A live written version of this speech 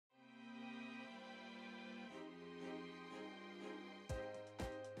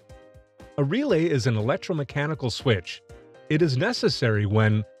A relay is an electromechanical switch. It is necessary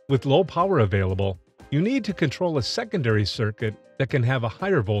when, with low power available, you need to control a secondary circuit that can have a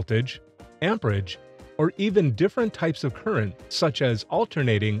higher voltage, amperage, or even different types of current such as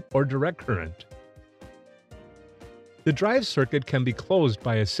alternating or direct current. The drive circuit can be closed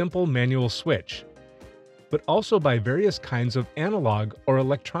by a simple manual switch, but also by various kinds of analog or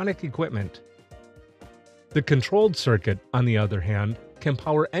electronic equipment. The controlled circuit, on the other hand, can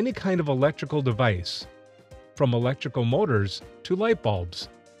power any kind of electrical device, from electrical motors to light bulbs.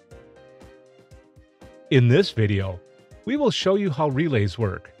 In this video, we will show you how relays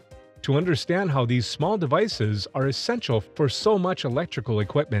work, to understand how these small devices are essential for so much electrical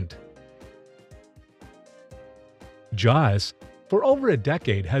equipment. JAES, for over a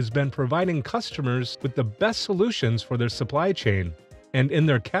decade, has been providing customers with the best solutions for their supply chain, and in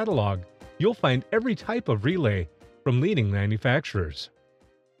their catalog, you'll find every type of relay from leading manufacturers.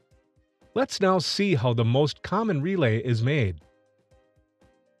 Let's now see how the most common relay is made.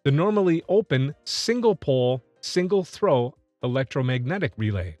 The normally open single-pole, single-throw electromagnetic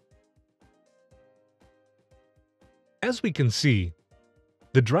relay. As we can see,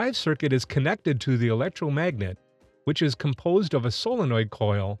 the drive circuit is connected to the electromagnet, which is composed of a solenoid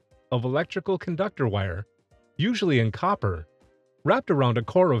coil of electrical conductor wire, usually in copper, wrapped around a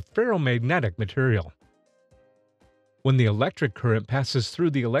core of ferromagnetic material. When the electric current passes through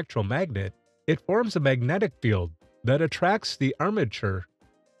the electromagnet, it forms a magnetic field that attracts the armature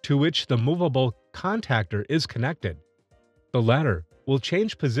to which the movable contactor is connected. The latter will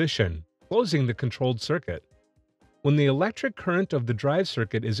change position, closing the controlled circuit. When the electric current of the drive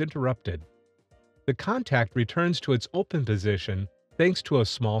circuit is interrupted, the contact returns to its open position thanks to a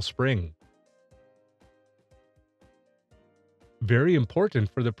small spring. Very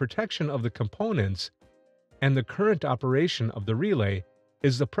important for the protection of the components and the current operation of the relay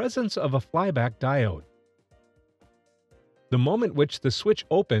is the presence of a flyback diode. The moment which the switch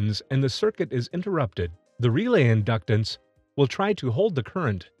opens and the circuit is interrupted, the relay inductance will try to hold the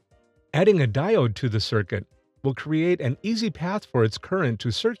current. Adding a diode to the circuit will create an easy path for its current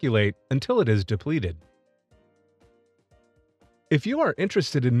to circulate until it is depleted. If you are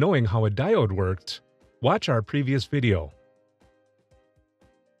interested in knowing how a diode works, watch our previous video.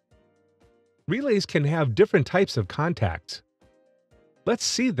 Relays can have different types of contacts. Let's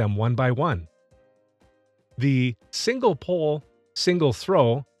see them one by one. The single-pole,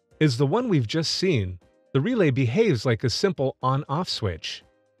 single-throw is the one we've just seen. The relay behaves like a simple on-off switch.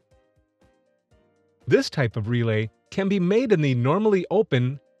 This type of relay can be made in the normally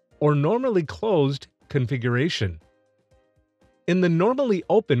open or normally closed configuration. In the normally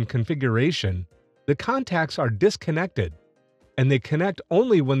open configuration, the contacts are disconnected, and they connect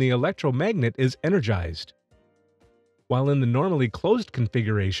only when the electromagnet is energized. While in the normally closed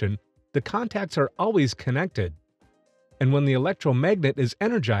configuration, the contacts are always connected, and when the electromagnet is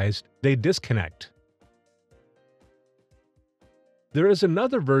energized, they disconnect. There is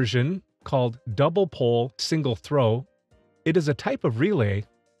another version called double-pole single-throw. It is a type of relay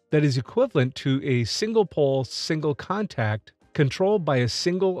that is equivalent to a single-pole single-contact controlled by a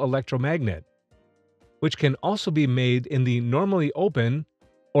single electromagnet, which can also be made in the normally open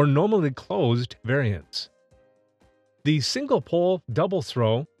or normally closed variants. The single-pole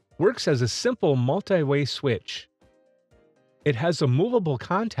double-throw works as a simple multi-way switch. It has a movable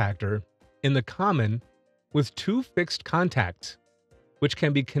contactor in the common with two fixed contacts, which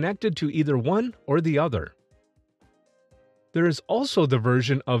can be connected to either one or the other. There is also the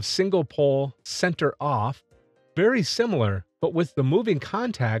version of single-pole center-off, very similar, but with the moving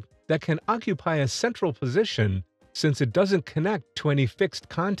contact that can occupy a central position since it doesn't connect to any fixed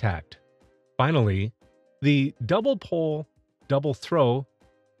contact. Finally, the double-pole double-throw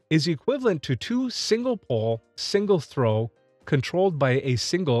is equivalent to two single-pole single-throw controlled by a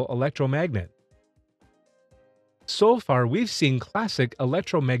single electromagnet. So far, we've seen classic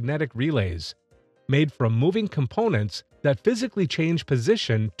electromagnetic relays, made from moving components that physically change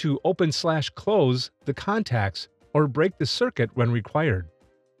position to open/close the contacts or break the circuit when required.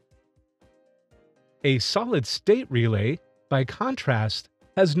 A solid-state relay, by contrast,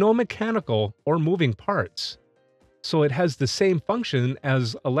 has no mechanical or moving parts, so it has the same function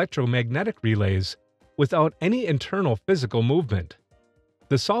as electromagnetic relays without any internal physical movement.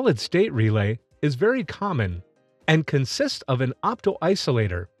 The solid-state relay is very common and consists of an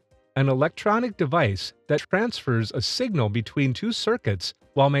opto-isolator, an electronic device that transfers a signal between two circuits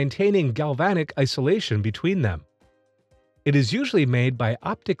while maintaining galvanic isolation between them. It is usually made by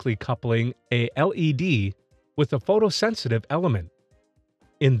optically coupling a LED with a photosensitive element.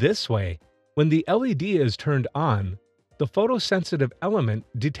 In this way, when the LED is turned on, the photosensitive element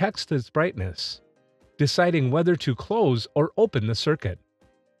detects its brightness, deciding whether to close or open the circuit.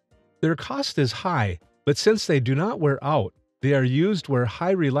 Their cost is high, but since they do not wear out, they are used where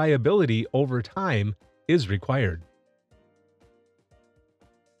high reliability over time is required.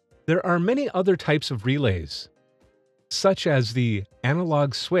 There are many other types of relays, such as the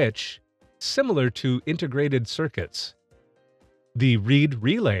analog switch, similar to integrated circuits, the reed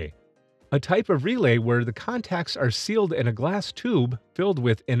relay, a type of relay where the contacts are sealed in a glass tube filled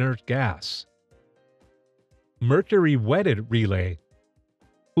with inert gas, mercury-wetted relay,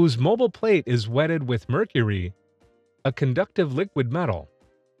 whose mobile plate is wetted with mercury, a conductive liquid metal.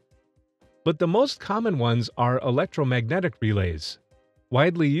 But the most common ones are electromagnetic relays,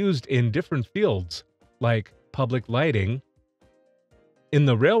 widely used in different fields like public lighting, in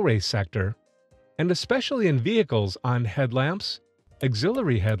the railway sector, and especially in vehicles on headlamps,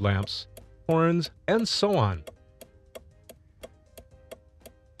 auxiliary headlamps, horns, and so on.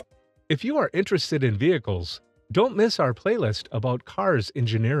 If you are interested in vehicles, don't miss our playlist about cars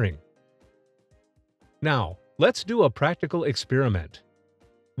engineering. Now, let's do a practical experiment.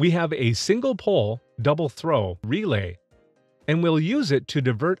 We have a single-pole, double-throw relay, and we'll use it to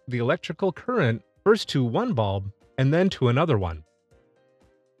divert the electrical current first to one bulb and then to another one.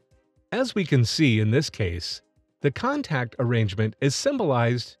 As we can see in this case, the contact arrangement is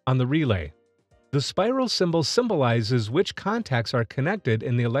symbolized on the relay. The spiral symbol symbolizes which contacts are connected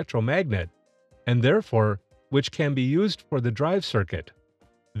in the electromagnet, and therefore which can be used for the drive circuit.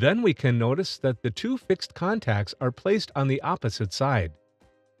 Then we can notice that the two fixed contacts are placed on the opposite side.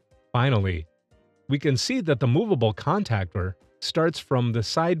 Finally, we can see that the movable contactor starts from the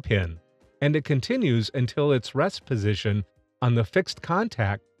side pin, and it continues until its rest position on the fixed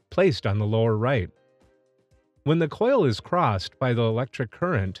contact placed on the lower right. When the coil is crossed by the electric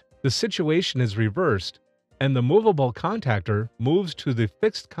current, the situation is reversed, and the movable contactor moves to the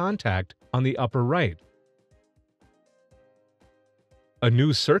fixed contact on the upper right. A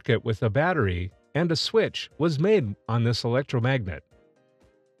new circuit with a battery and a switch was made on this electromagnet.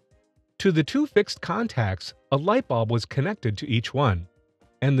 To the two fixed contacts, a light bulb was connected to each one,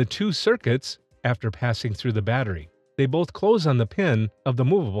 and the two circuits, after passing through the battery, they both close on the pin of the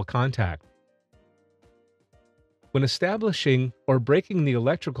movable contact. When establishing or breaking the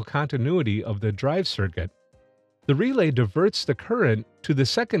electrical continuity of the drive circuit, the relay diverts the current to the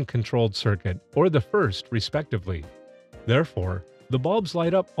second controlled circuit or the first, respectively. Therefore, the bulbs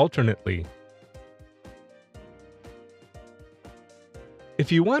light up alternately. If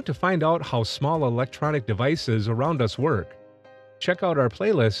you want to find out how small electronic devices around us work, check out our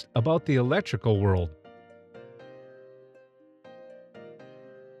playlist about the electrical world.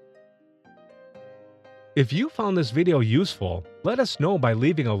 If you found this video useful, let us know by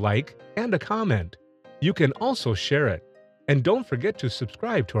leaving a like and a comment. You can also share it, and don't forget to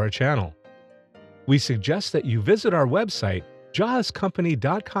subscribe to our channel. We suggest that you visit our website,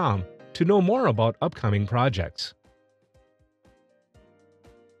 jaescompany.com, to know more about upcoming projects.